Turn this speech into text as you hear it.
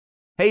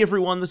Hey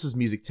everyone, this is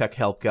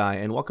MusicTechHelpGuy,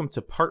 and welcome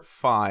to part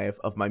 5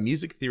 of my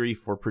Music Theory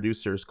for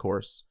Producers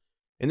course.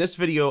 In this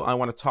video, I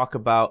want to talk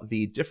about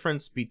the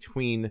difference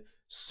between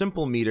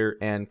simple meter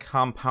and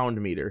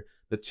compound meter,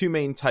 the two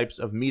main types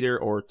of meter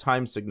or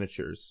time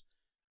signatures.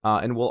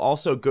 And we'll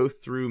also go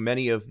through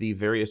many of the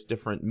various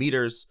different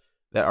meters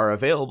that are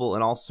available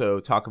and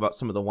also talk about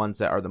some of the ones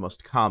that are the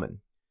most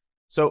common.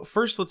 So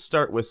first, let's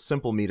start with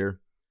simple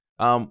meter.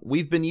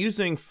 We've been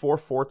using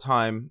 4/4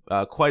 time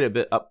quite a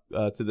bit up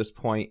to this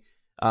point.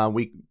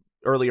 We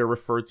earlier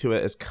referred to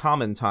it as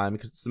common time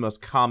because it's the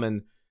most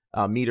common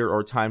meter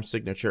or time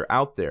signature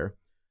out there.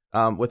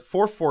 With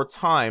 4/4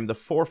 time, the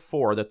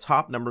 4/4, the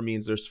top number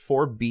means there's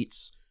 4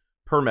 beats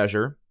per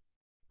measure.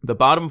 The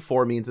bottom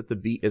 4 means that the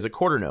beat is a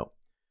quarter note.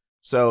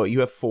 So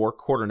you have 4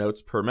 quarter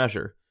notes per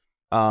measure.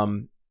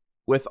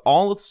 With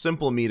all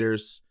simple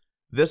meters,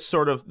 this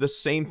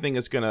same thing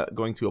is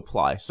going to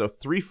apply. So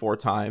 3/4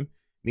 time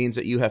means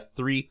that you have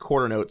 3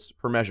 quarter notes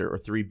per measure, or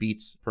 3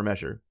 beats per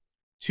measure.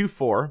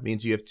 2/4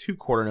 means you have 2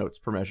 quarter notes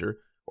per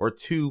measure, or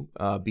 2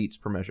 beats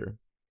per measure.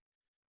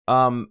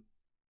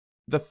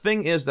 The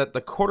thing is that the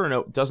quarter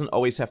note doesn't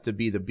always have to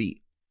be the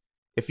beat.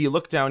 If you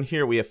look down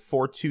here, we have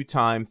 4/2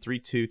 time,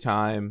 3/2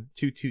 time,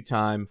 2/2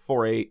 time,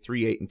 4/8,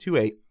 3/8, and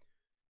 2/8.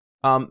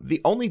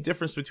 The only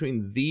difference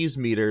between these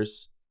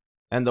meters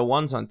and the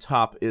ones on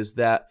top is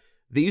that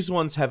these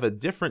ones have a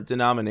different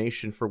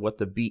denomination for what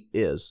the beat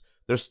is.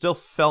 They're still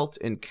felt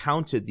and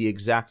counted the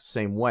exact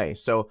same way.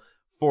 So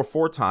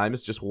 4/4 time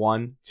is just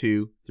 1,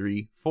 2,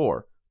 3,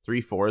 4.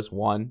 3/4 is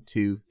 1,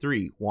 2,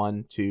 3,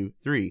 1, 2,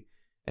 3.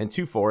 And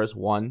 2/4 is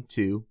 1,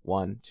 2,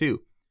 1,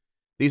 2.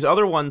 These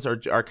other ones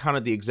are kind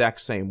of the exact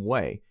same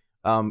way.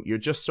 You're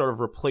just sort of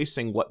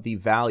replacing what the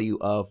value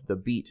of the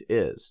beat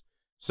is.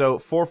 So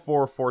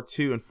 4/4,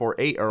 4/2, and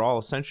 4/8 are all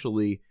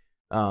essentially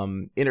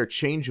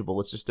interchangeable.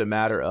 It's just a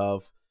matter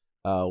of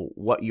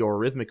what your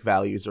rhythmic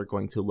values are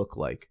going to look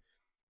like.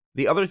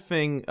 The other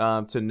thing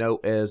to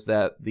note is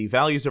that the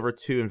values over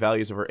 2 and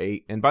values over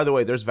 8, and by the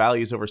way, there's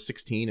values over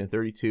 16 and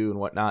 32 and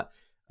whatnot.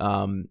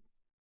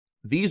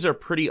 These are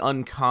pretty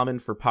uncommon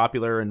for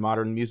popular and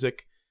modern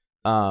music.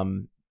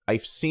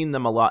 I've seen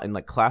them a lot in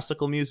like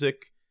classical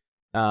music,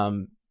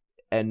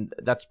 and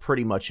that's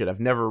pretty much it. I've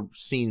never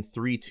seen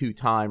 3/2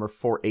 time or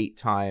 4/8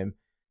 time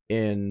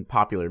in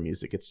popular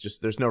music. It's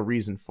just, there's no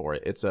reason for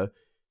it. It's a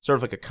sort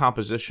of like a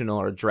compositional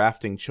or a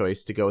drafting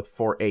choice to go with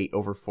 4/8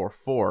 over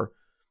 4/4.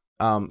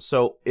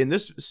 So in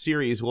this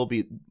series, we'll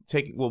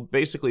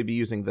basically be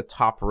using the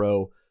top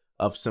row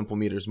of simple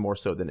meters more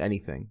so than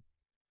anything.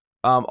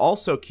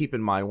 Also keep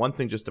in mind, one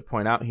thing just to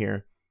point out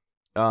here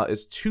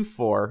is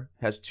 2/4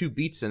 has 2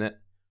 beats in it.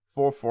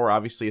 4/4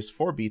 obviously has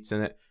 4 beats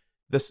in it.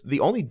 The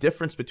only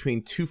difference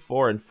between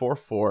 2/4 and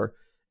 4/4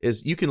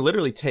 is you can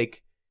literally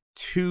take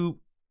 2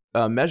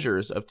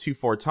 measures of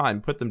 2/4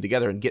 time, put them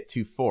together, and get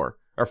 2/4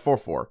 or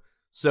 4/4.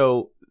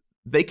 So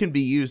they can be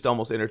used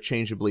almost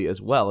interchangeably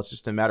as well. It's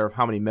just a matter of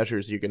how many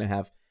measures you're going to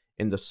have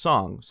in the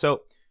song.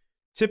 So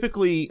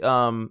typically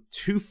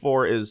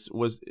 2/4 is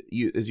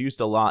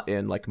used a lot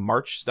in like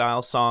march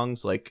style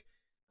songs, like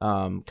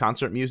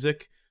concert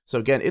music. So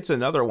again, it's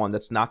another one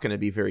that's not going to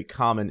be very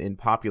common in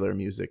popular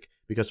music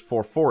because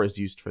 4/4 is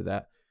used for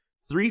that.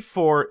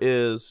 3/4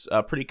 is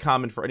pretty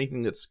common for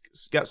anything that's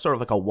got sort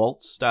of like a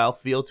waltz style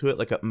feel to it,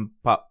 like a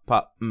pop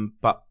pop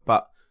pop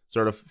pop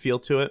sort of feel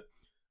to it.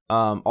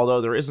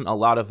 Although there isn't a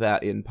lot of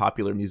that in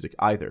popular music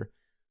either.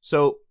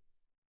 So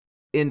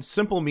in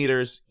simple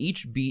meters,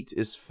 each beat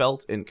is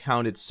felt and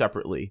counted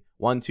separately.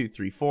 1, 2,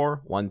 3,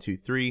 4, 1, 2,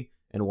 3,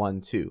 and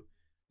 1, 2.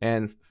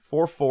 And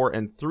 4/4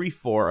 and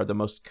 3/4 are the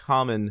most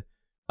common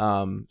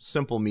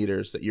simple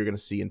meters that you're going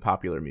to see in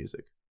popular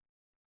music.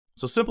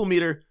 So simple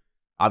meter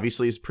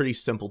obviously is pretty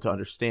simple to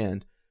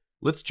understand.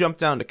 Let's jump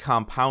down to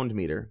compound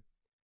meter.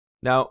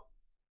 Now,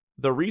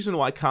 the reason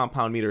why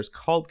compound meter is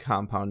called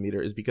compound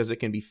meter is because it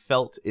can be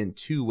felt in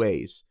 2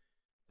 ways.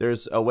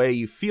 There's a way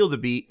you feel the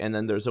beat, and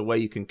then there's a way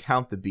you can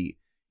count the beat.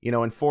 You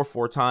know, in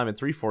 4/4 time and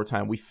 3/4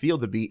 time, we feel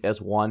the beat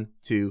as 1,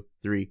 2,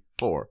 3,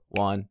 4.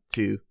 1,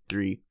 2,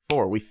 3,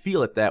 4. We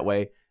feel it that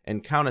way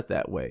and count it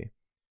that way.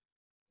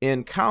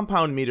 In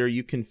compound meter,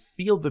 you can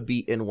feel the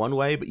beat in one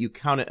way, but you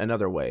count it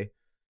another way.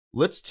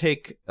 Let's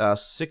take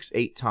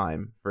 6/8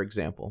 time, for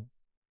example.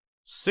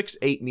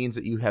 6/8 means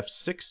that you have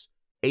 6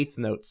 eighth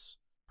notes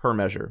per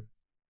measure.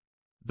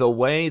 The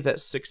way that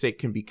 6/8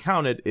 can be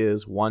counted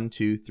is 1,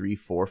 2, 3,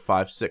 4,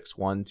 5, 6.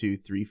 1, 2,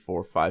 3,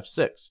 4, 5,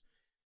 6.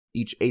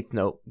 Each eighth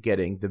note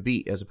getting the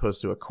beat as opposed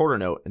to a quarter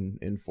note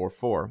in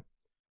 4/4.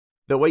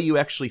 The way you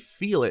actually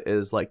feel it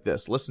is like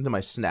this. Listen to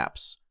my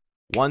snaps.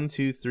 1,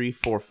 2, 3,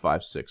 4,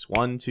 5, 6.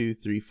 1, 2,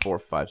 3, 4,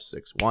 5,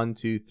 6. 1,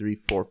 2, 3,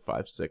 4,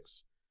 5,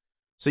 6.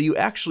 So you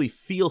actually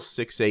feel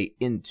 6/8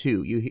 in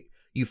 2.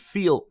 You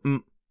feel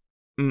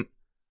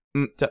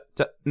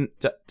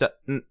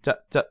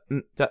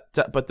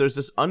but there's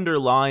this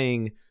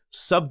underlying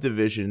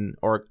subdivision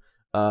or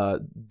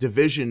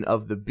division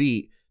of the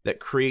beat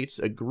that creates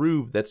a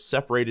groove that's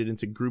separated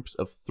into groups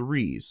of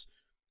 3s.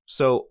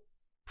 So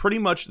pretty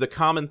much the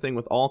common thing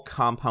with all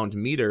compound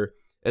meter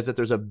is that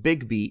there's a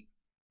big beat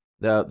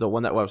the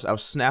one that I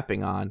was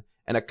snapping on,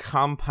 and a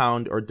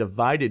compound or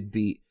divided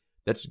beat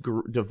that's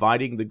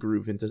dividing the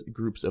groove into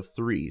groups of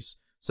threes.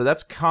 So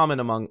that's common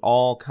among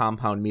all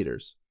compound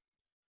meters.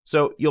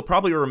 So you'll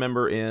probably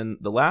remember in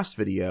the last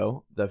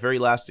video, the very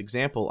last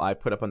example I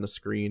put up on the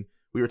screen,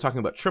 we were talking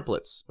about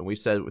triplets. And we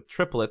said with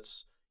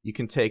triplets, you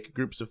can take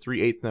groups of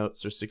 3/8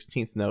 notes or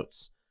 16th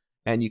notes,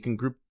 and you can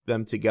group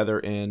them together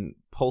in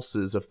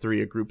pulses of 3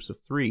 or groups of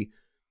 3.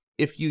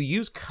 If you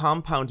use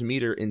compound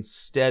meter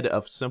instead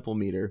of simple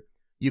meter,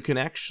 you can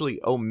actually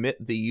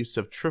omit the use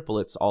of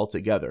triplets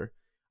altogether.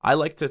 I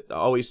like to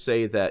always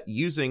say that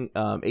using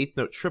 8th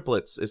note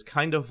triplets is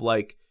kind of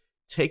like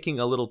taking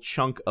a little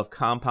chunk of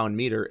compound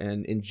meter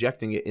and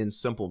injecting it in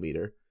simple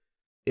meter.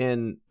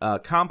 In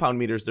compound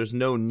meters, there's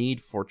no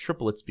need for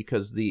triplets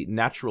because the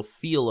natural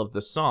feel of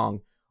the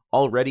song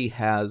already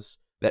has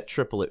that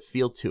triplet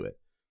feel to it.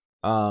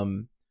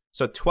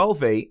 So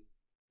 12/8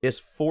 is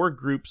 4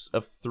 groups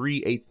of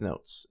 3/8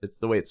 notes. It's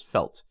the way it's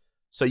felt.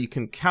 So you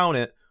can count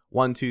it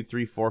 1, 2,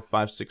 3, 4,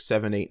 5, 6,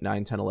 7, 8,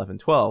 9, 10, 11,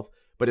 12,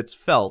 but it's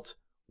felt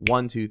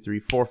 1, 2, 3,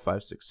 4,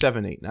 5, 6,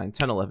 7, 8, 9,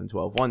 10, 11,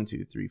 12. 1,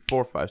 2, 3,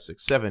 4, 5,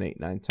 6, 7, 8,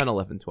 9, 10,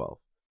 11, 12.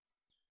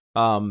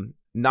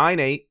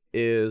 9/8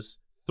 is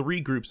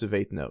 3 groups of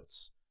 8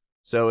 notes.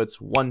 So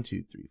it's 1,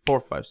 2, 3, 4,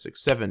 5,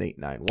 6, 7, 8,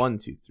 9. 1,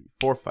 2, 3,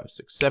 4, 5,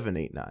 6, 7,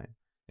 8, 9.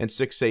 And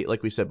 6/8,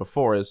 like we said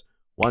before, is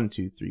 1,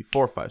 2, 3,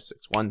 4, 5,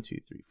 6. 1, 2,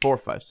 3, 4,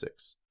 5,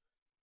 6.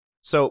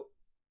 So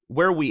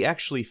where we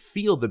actually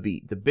feel the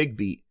beat, the big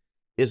beat,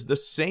 is the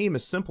same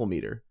as simple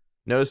meter.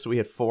 Notice we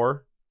had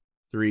 4,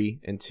 3,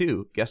 and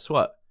 2. Guess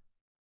what?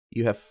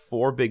 You have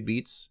 4 big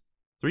beats,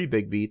 3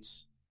 big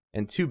beats,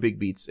 and 2 big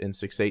beats in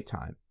 6/8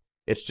 time.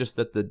 It's just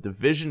that the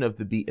division of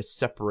the beat is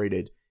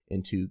separated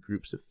into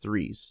groups of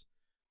 3s.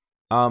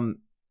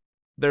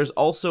 There's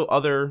also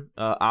other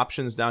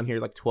options down here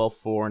like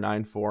 12/4,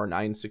 9/4,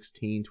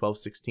 9/16,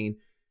 12/16.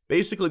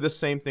 Basically, the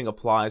same thing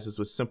applies as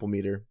with simple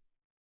meter.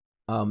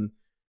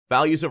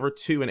 Values over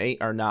 2 and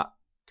 8 are not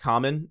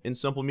common in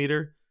simple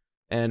meter,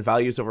 and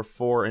values over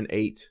 4 and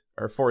 8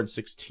 or 4 and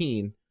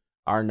 16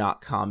 are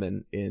not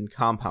common in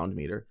compound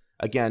meter.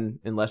 Again,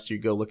 unless you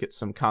go look at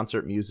some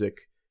concert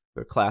music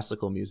or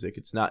classical music,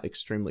 it's not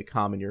extremely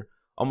common. You're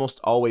almost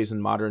always in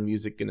modern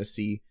music going to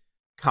see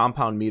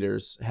compound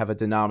meters have a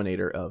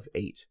denominator of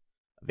 8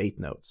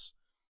 notes.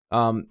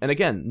 And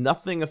again,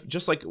 nothing,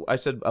 just like I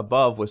said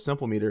above with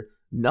simple meter,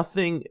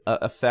 nothing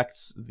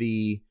affects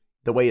the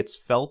way it's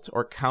felt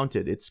or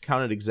counted. It's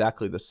counted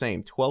exactly the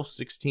same.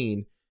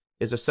 12/16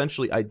 is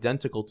essentially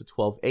identical to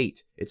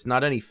 12/8. It's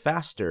not any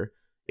faster.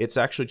 It's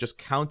actually just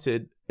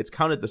counted. It's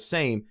counted the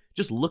same,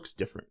 just looks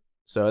different.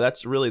 So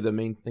that's really the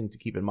main thing to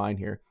keep in mind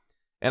here.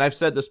 And I've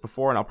said this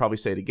before, and I'll probably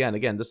say it again.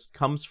 Again, this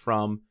comes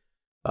from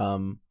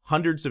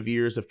hundreds of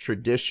years of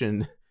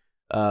tradition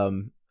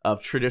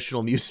of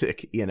traditional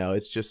music. You know,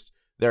 it's just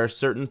there are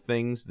certain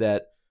things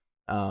that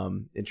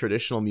in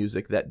traditional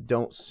music that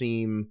don't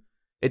seem.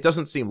 It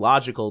doesn't seem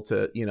logical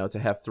to, you know, to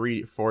have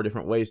 3 or 4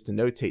 different ways to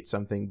notate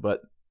something,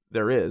 but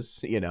there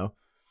is, you know.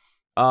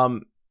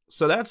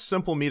 So that's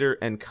simple meter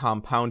and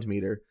compound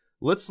meter.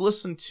 Let's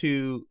listen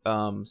to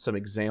some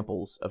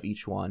examples of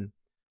each one.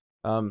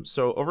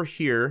 So over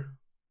here,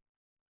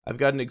 I've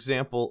got an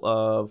example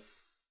of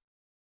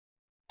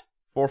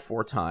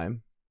 4/4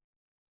 time.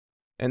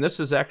 And this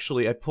is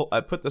actually, I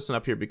put this one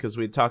up here because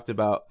we talked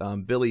about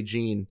Billie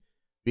Jean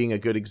being a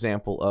good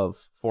example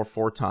of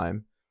 4/4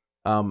 time.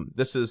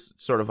 This is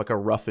sort of like a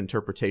rough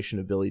interpretation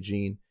of Billie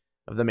Jean,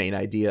 of the main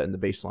idea and the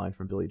bass line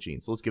from Billie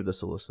Jean. So let's give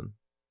this a listen.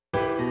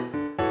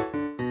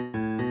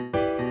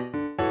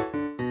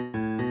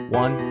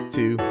 1,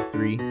 2,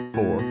 3,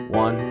 4.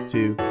 1,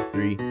 2,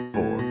 3,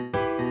 4.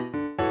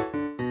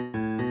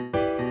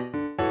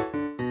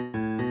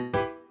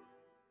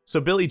 So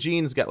Billie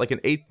Jean's got like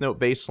an 8th note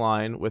bass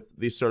line with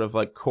these sort of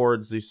like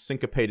chords, these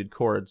syncopated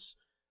chords,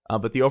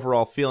 but the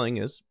overall feeling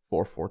is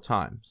 4/4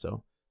 time.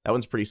 So that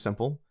one's pretty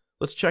simple.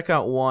 Let's check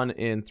out one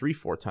in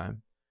 3/4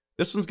 time.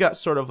 This one's got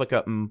sort of like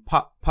a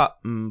pop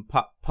pop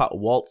pop pop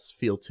waltz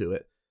feel to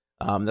it.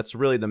 That's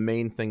really the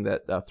main thing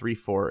that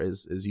 3/4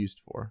 is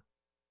used for.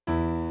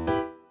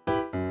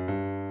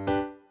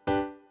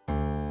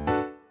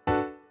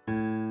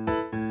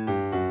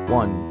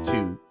 One,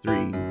 2,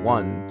 3,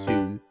 1,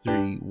 2,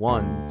 3,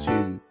 1,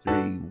 2,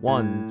 3,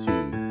 1, 2,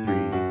 3.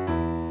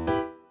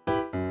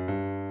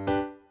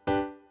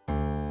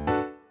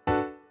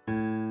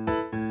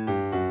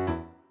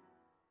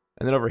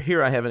 And then over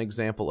here I have an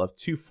example of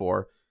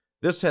 2/4.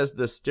 This has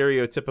the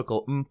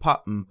stereotypical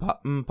pop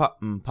pop pop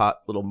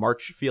pop little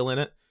march feel in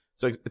it.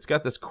 So it's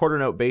got this quarter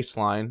note bass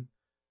line,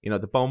 you know,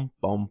 the boom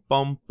boom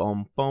boom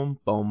boom boom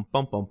boom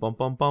boom boom boom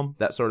boom boom,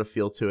 that sort of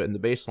feel to it in the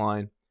bass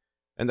line.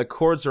 And the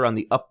chords are on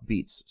the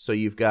upbeats, so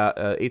you've got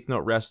an 8th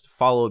note rest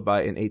followed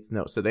by an 8th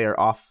note, so they are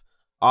off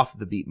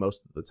the beat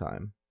most of the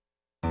time.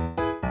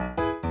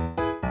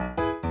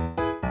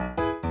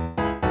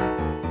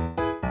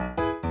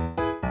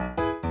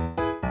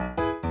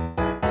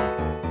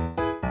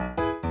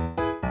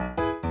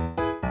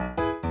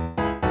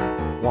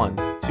 One,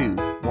 two,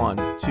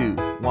 1, 2,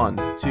 1, 1,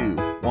 2,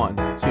 1,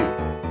 2.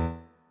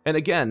 And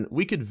again,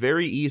 we could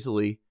very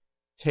easily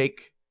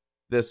take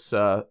this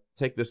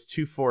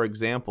 2/4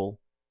 example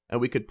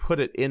and we could put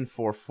it in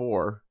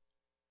 4/4,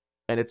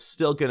 and it's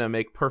still going to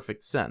make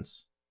perfect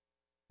sense.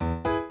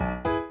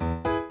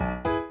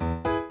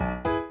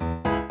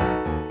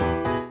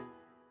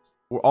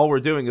 All we're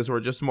doing is we're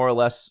just more or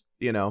less,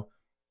 you know,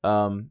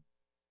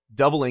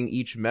 doubling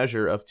each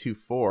measure of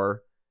 2/4,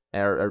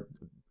 or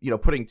you know,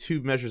 putting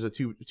two measures of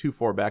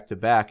 2/4 back to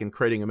back and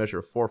creating a measure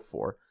of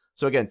 4/4.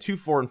 So again,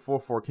 2/4 and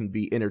 4/4 can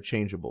be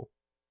interchangeable.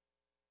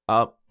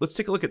 Let's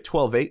take a look at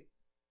 12/8.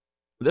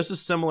 This is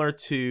similar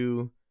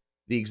to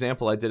the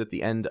example I did at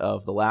the end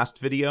of the last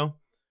video,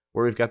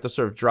 where we've got this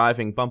sort of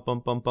driving bump,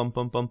 bump, bump, bump,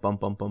 bump, bump, bump,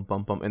 bump, bump,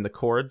 bump, bump in the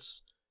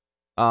chords.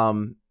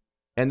 And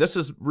this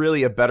is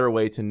really a better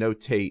way to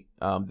notate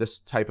this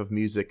type of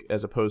music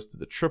as opposed to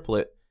the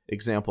triplet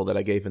example that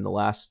I gave in the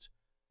last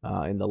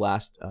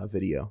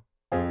video.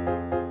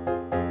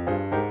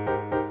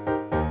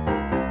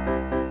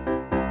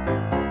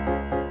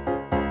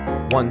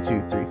 1,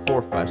 2, 3,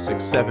 4, 5,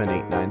 6, 7,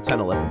 8, 9, 10,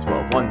 11,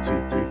 12. 1,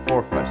 2, 3,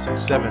 4, 5,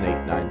 6, 7,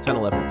 8, 9, 10,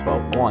 11,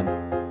 12. 1,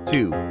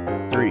 2,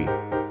 3,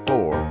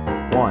 4.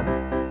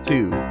 1,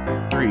 2,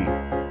 3,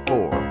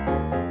 4.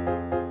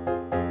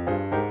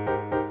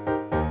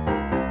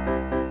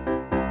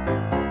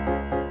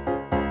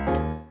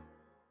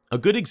 A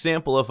good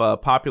example of a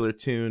popular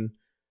tune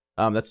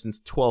that's in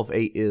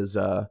 12/8 is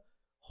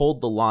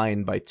Hold the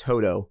Line by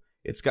Toto.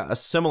 It's got a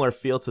similar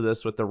feel to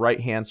this, with the right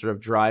hand sort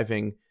of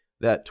driving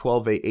that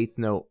 12/8 eighth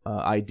note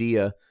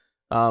idea.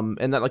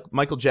 And that, like,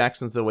 Michael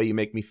Jackson's The Way You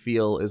Make Me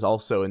Feel is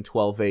also in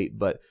 12/8,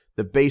 but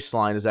the bass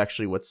line is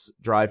actually what's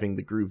driving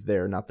the groove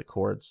there, not the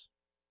chords.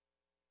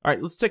 All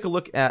right, let's take a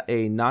look at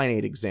a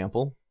 9/8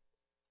 example.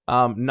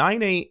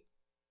 9/8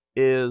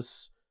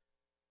 is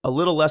a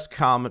little less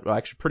common, well,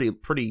 actually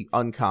pretty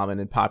uncommon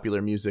in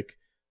popular music.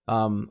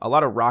 A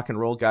lot of rock and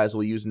roll guys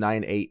will use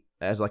 9/8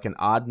 as like an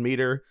odd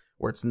meter,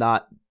 where it's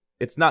not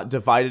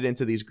divided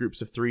into these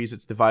groups of threes.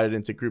 It's divided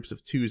into groups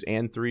of 2s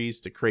and 3s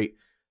to create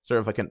sort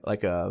of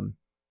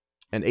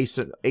an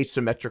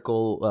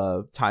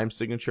asymmetrical time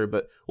signature.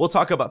 But we'll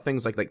talk about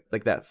things like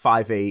that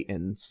 5/8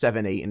 and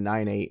 7/8 and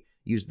 9/8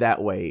 used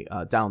that way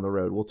down the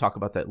road. We'll talk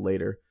about that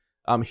later.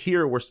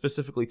 Here we're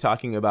specifically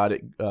talking about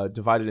it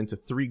divided into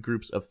 3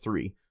 groups of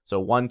 3. So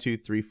 1, 2,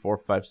 3, 4,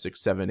 5, 6,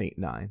 7, 8,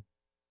 9.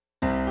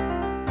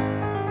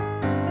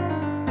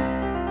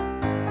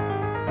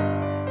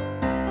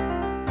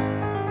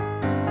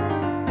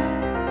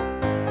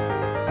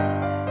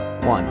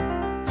 One,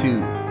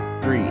 2,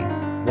 3,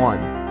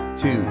 1,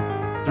 2,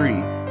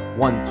 3,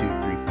 1, 2,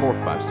 3, 4,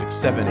 5, 6,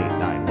 7, 8,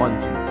 9. 1,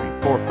 2, 3,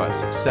 4, 5,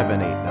 6,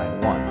 7, 8,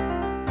 9, 1.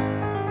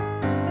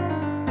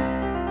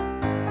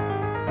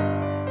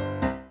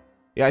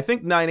 Yeah, I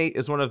think 9/8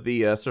 is one of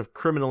the sort of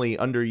criminally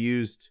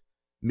underused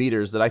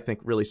meters that I think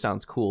really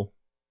sounds cool.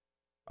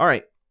 All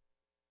right.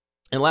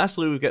 And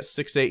lastly, we've got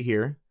 6/8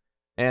 here.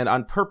 And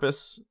on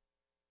purpose,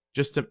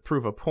 just to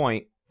prove a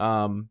point,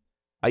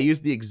 I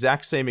used the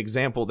exact same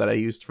example that I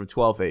used from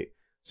 12/8.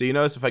 So you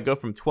notice if I go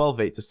from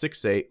 12/8 to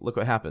 6/8, look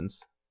what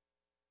happens.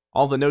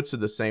 All the notes are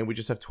the same, we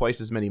just have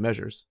twice as many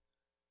measures.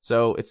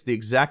 So it's the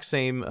exact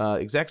same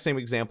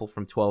example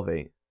from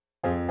 12/8.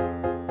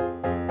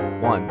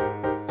 1,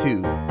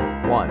 2,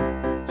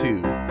 1,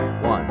 2,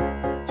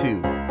 1,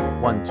 2,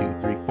 1, 2,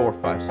 3, 4,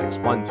 5, 6,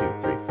 1, 2,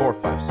 3, 4,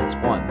 5, 6,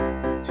 1,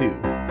 2.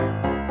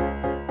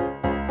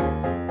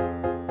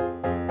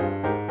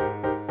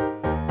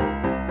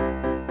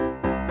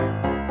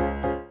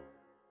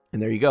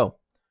 And there you go.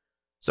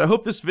 So I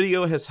hope this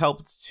video has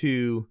helped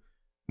to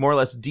more or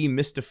less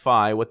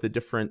demystify what the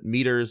different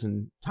meters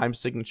and time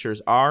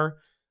signatures are.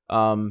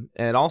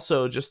 And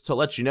also just to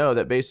let you know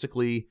that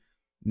basically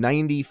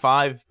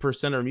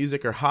 95% of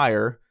music or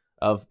higher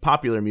of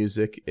popular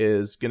music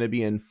is going to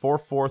be in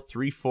 4/4,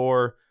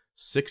 3/4,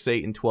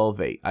 6/8, and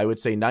 12/8. I would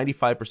say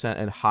 95%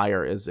 and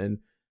higher is in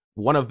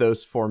one of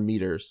those 4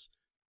 meters.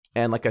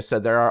 And like I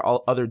said, there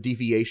are other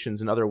deviations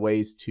and other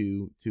ways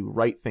to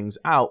write things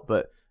out,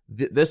 but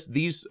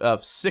these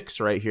 6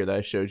 right here that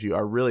I showed you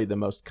are really the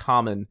most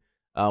common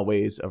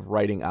ways of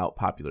writing out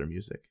popular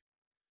music.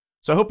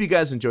 So I hope you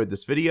guys enjoyed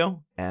this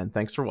video, and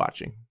thanks for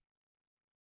watching.